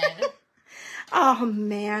 That. Oh,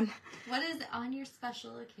 man. What is on your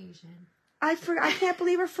special occasion? I can't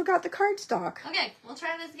believe I forgot the cardstock. Okay, we'll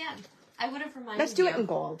try this again. I would have reminded you. Let's do it in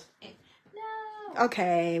gold. No.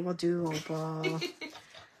 Okay, we'll do opal.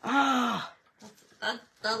 Ah,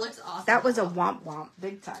 That looks awesome. that was a womp womp,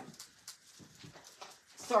 big time.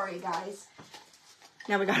 Sorry, guys.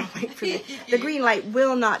 Now we gotta wait for the green light.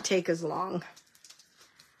 Will not take as long.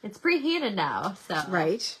 It's preheated now, so.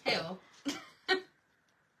 Right. Ew.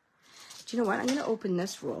 Do you know what? I'm gonna open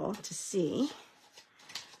this roll to see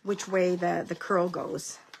which way the curl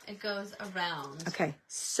goes. It goes around. Okay,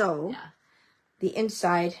 so Yeah. the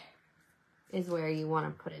inside, Is where you want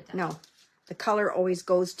to put it down. no, the color always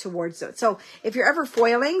goes towards it. So if you're ever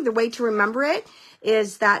foiling, the way to remember it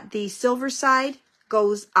is that the silver side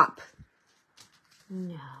goes up.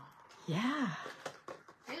 No. Yeah,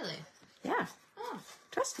 Really? yeah, Oh.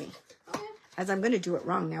 trust me. Okay. As I'm going to do it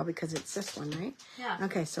wrong now because it's this one, right? Yeah.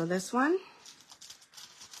 Okay, so this one.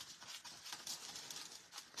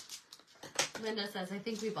 Linda says, I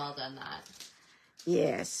think we've all done that.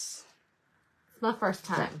 Yes. It's my first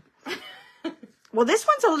time. Well, this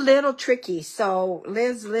one's a little tricky. So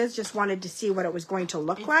Liz just wanted to see what it was going to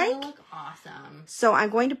look like. It's gonna look awesome. So I'm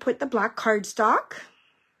going to put the black cardstock.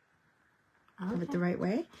 Have it the right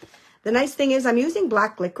way. The nice thing is I'm using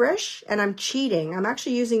black licorice and I'm cheating. I'm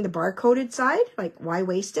actually using the barcoded side. Like, why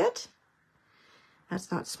waste it?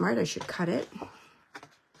 That's not smart. I should cut it.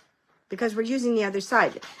 Because we're using the other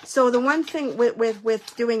side. So the one thing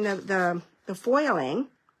with doing the foiling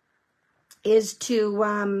is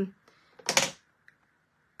to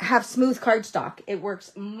have smooth cardstock. It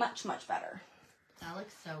works much, much better. That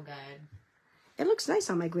looks so good. It looks nice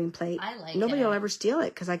on my green plate. I like Nobody it. will ever steal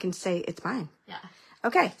it because I can say it's mine. Yeah.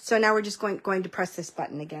 Okay, so now we're just going to press this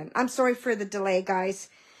button again. I'm sorry for the delay, guys.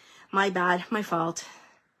 My bad. My fault.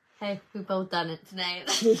 Hey, we've both done it tonight.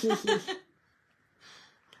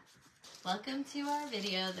 Welcome to our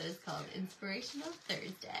video that is called Inspirational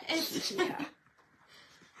Thursday. Yeah.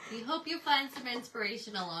 We hope you find some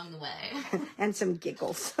inspiration along the way. And some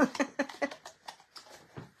giggles.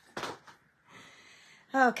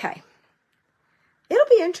 Okay. It'll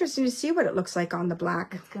be interesting to see what it looks like on the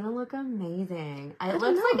black. It's gonna look amazing. It don't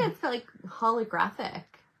looks know. like it's like holographic.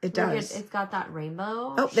 It Like does. it's got that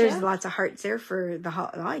rainbow. Oh, there's shift. lots of hearts there for the,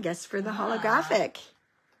 I guess, for the holographic.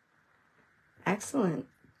 Excellent.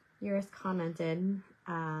 Yours commented,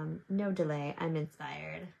 no delay, I'm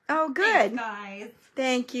inspired. Oh, good. Thanks, guys.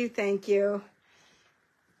 Thank you. Thank you.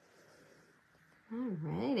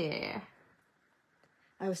 Alrighty.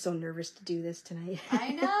 I was so nervous to do this tonight. I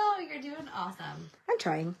know, you're doing awesome. I'm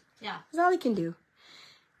trying. Yeah. That's all I can do.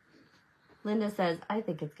 Linda says, I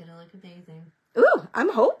think it's gonna look amazing. Ooh, I'm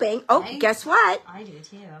hoping. Oh, Right? guess what? I do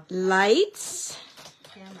too. Lights.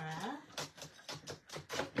 Camera.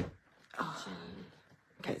 Oh.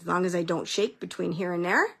 Okay, as long as I don't shake between here and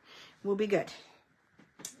there, we'll be good.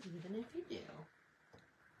 Even if you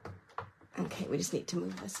do. Okay, we just need to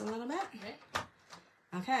move this a little bit. Right?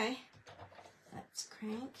 Okay. Let's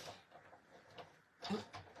crank. Oh.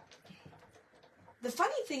 The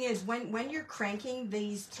funny thing is when you're cranking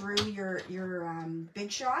these through your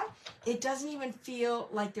Big Shot, it doesn't even feel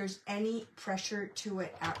like there's any pressure to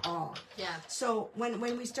it at all. Yeah. So when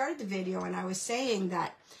we started the video and I was saying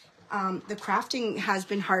that the crafting has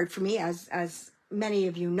been hard for me, as many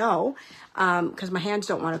of you know, because my hands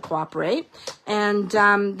don't want to cooperate. And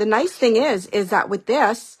the nice thing is that with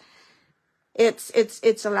this,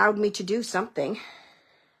 it's allowed me to do something.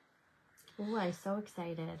 Oh, I'm so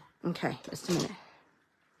excited. Okay, just a minute.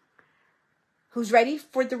 Who's ready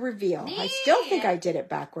for the reveal? Me. I still think I did it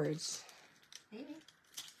backwards. Maybe.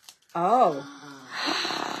 Oh.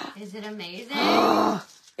 Is it amazing? Oh,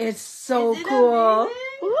 It's so Is it cool. amazing?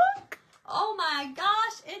 Look. Oh my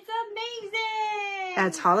gosh, it's amazing.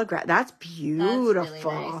 That's hologram. That's beautiful. That's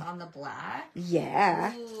really nice on the black.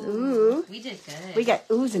 Yeah. Ooh. We did good. We got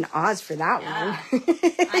oohs and ahs for that Yeah. one.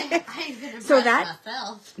 I've been impressed So that,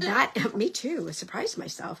 myself. me too. I surprised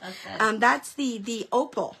myself. That's good. That's the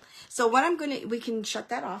opal. So what we can shut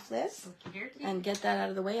that off, Liz, Okey-dokey. and get that out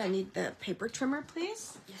of the way. I need the paper trimmer,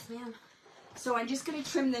 please. Yes, ma'am. So I'm just going to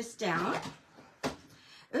trim this down.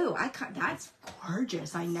 Ooh, that's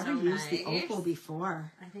gorgeous. I never used the opal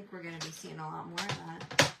before. I think we're going to be seeing a lot more of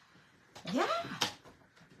that. Yeah.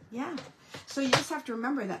 Yeah. So you just have to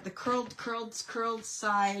remember that the curled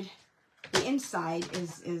side, the inside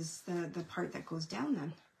is the part that goes down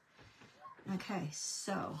then. Okay,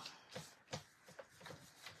 so.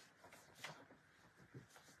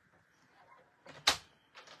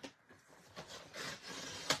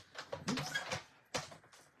 Oops.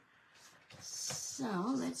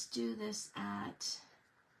 So let's do this at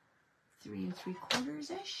 3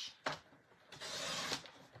 3/4-ish.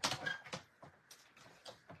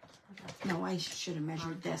 No, I should have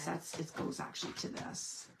measured this. It goes actually to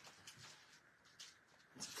this.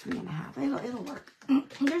 It's 3.5. It'll work.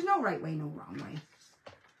 There's no right way, no wrong way.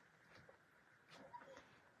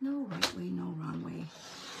 No right way, no wrong way.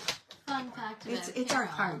 Fun fact about It's our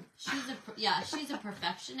card. She's a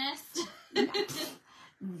perfectionist.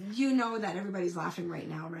 You know that everybody's laughing right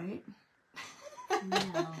now, right?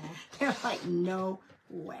 No. They're like, no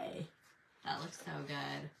way. That looks so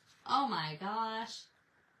good. Oh my gosh.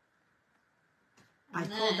 I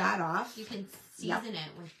pulled that off. You can season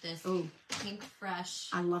it with this pink fresh.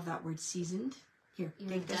 I love that word, seasoned. Here,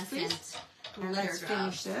 take this, please. And let's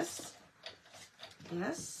finish this.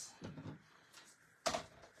 Yes. There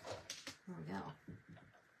we go.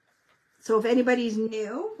 So if anybody's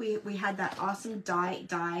new, we had that awesome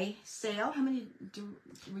die sale. How many do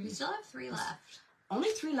we still have 3 left? Only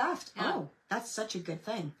 3 left. Yeah. Oh, that's such a good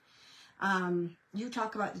thing. You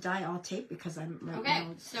talk about the die, I'll tape because I'm right now. Okay,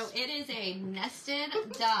 so it is a nested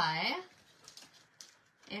die.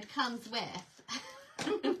 It comes with.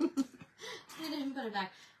 I didn't put it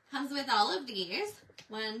back. Comes with all of these.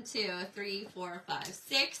 1, 2, 3, 4, 5,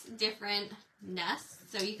 6 different nests.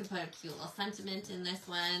 So you can put a cute little sentiment in this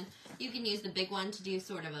one. You can use the big one to do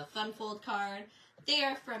sort of a fun fold card. They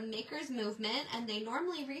are from Maker's Movement, and they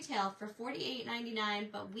normally retail for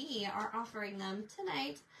 $48.99, but we are offering them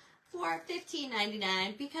tonight for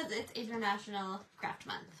 $15.99 because it's International Craft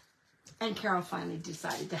Month. And Carol finally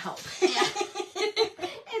decided to help. Yeah.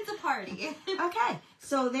 It's a party. Okay,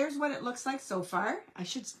 so there's what it looks like so far. I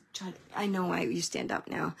should try. I know why you stand up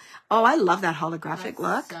now. Oh, I love that holographic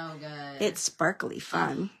look. So good. It's sparkly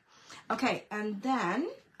fun. Okay, and then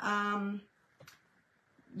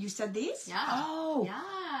you said these? Yeah. Oh.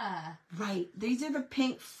 Yeah. Right. These are the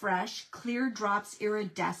Pink Fresh Clear Drops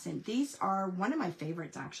Iridescent. These are one of my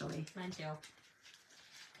favorites, actually. Mine too.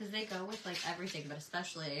 Because they go with, like, everything, but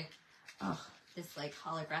especially this, like,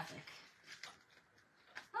 holographic.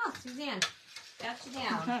 Oh, Suzanne. Got you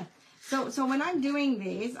down. Okay. So when I'm doing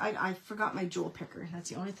these, I forgot my jewel picker. That's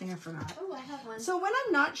the only thing I forgot. Oh, I have one. So when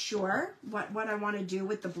I'm not sure what I want to do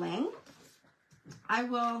with the bling, I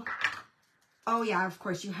will... Oh, yeah, of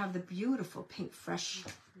course, you have the beautiful Pink Fresh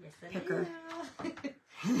picker.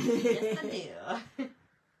 Yes, I do.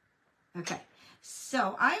 Okay,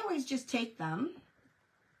 so I always just take them,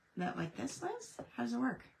 like this, Liz. How does it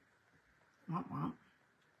work? Womp womp.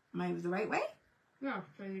 Am I the right way? Yeah,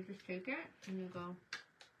 so you just take it and you go.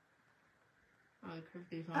 Oh, because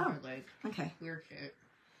these are like weird shit.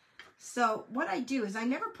 So what I do is I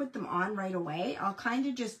never put them on right away. I'll kind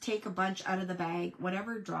of just take a bunch out of the bag,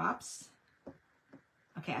 whatever drops.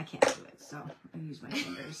 Okay, I can't do it, so I use my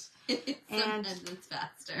fingers. Sometimes it's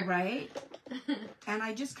faster. Right? And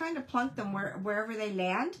I just kind of plunk them wherever they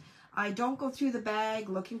land. I don't go through the bag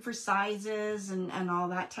looking for sizes and all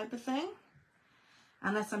that type of thing.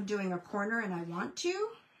 Unless I'm doing a corner and I want to.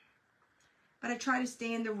 But I try to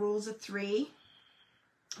stay in the rules of 3.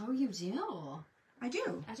 Oh, you do? I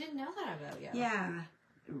do. I didn't know that about you. Yeah.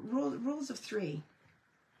 Rules of 3.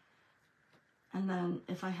 And then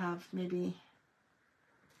if I have maybe...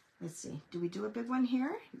 Let's see. Do we do a big one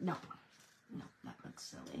here? No. No, that looks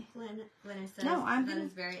silly. Glenna says that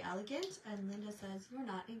is very elegant, and Linda says you're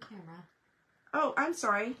not in camera. Oh, I'm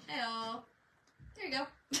sorry. Hey-oh. There you go.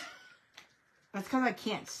 That's because I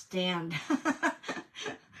can't stand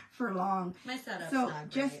for long. My setup's so not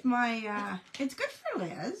just great. My, it's good for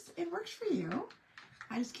Liz. It works for you.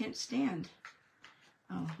 I just can't stand.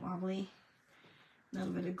 Oh, wobbly. A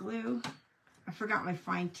little bit of glue. I forgot my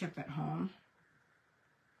fine tip at home.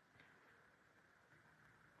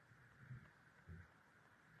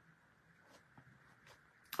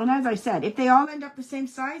 And as I said, if they all end up the same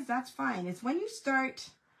size, that's fine. It's when you start...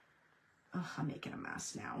 Oh, I'm making a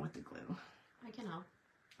mess now with the glue. I can help.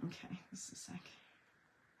 Okay, just a sec.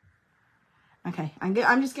 Okay,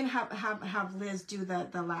 I'm just going to have Liz do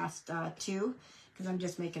the last two because I'm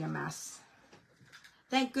just making a mess.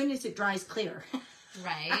 Thank goodness it dries clear.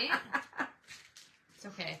 Right? It's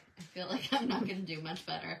okay. I feel like I'm not going to do much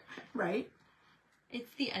better. Right?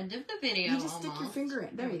 It's the end of the video. You just stick your finger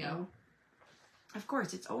in. There you go. Of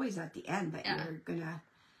course, it's always at the end that you're going to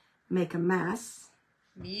make a mess.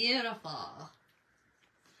 Beautiful.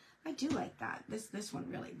 I do like that. This one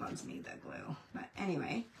really bugs me, the glue. But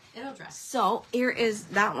anyway. It'll dry. So here is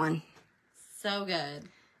that one. So good.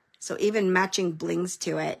 So even matching blings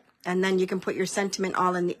to it. And then you can put your sentiment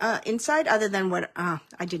all in the inside other than what... I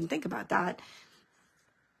didn't think about that.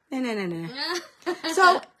 No.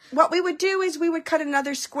 So what we would do is we would cut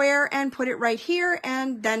another square and put it right here.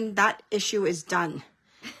 And then that issue is done.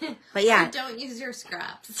 But yeah. Or don't use your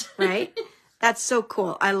scraps. Right? That's so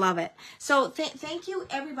cool. I love it. So thank you,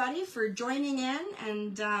 everybody, for joining in.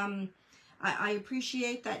 And I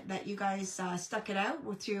appreciate that you guys stuck it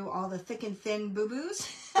out through all the thick and thin boo-boos.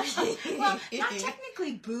 Well, not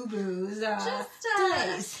technically boo-boos.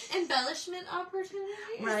 Just embellishment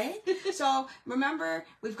opportunities. Right? So remember,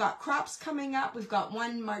 we've got crops coming up. We've got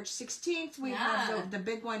one March 16th. We have the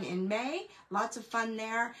big one in May. Lots of fun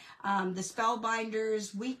there. The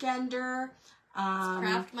Spellbinders Weekender.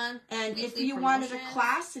 Craft month. And if you wanted a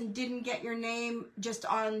class and didn't get your name just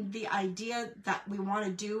on the idea that we want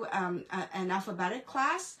to do an alphabetic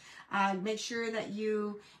class, make sure that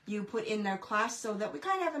you put in their class so that we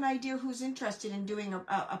kind of have an idea who's interested in doing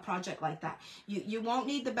a project like that. You won't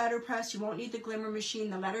need the BetterPress, you won't need the Glimmer machine,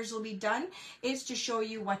 the letters will be done. It's to show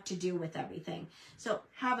you what to do with everything. So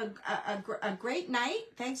have a great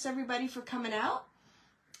night. Thanks everybody for coming out.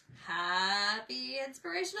 Happy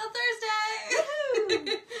Inspirational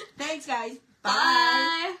Thursday! Thanks, guys.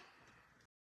 Bye.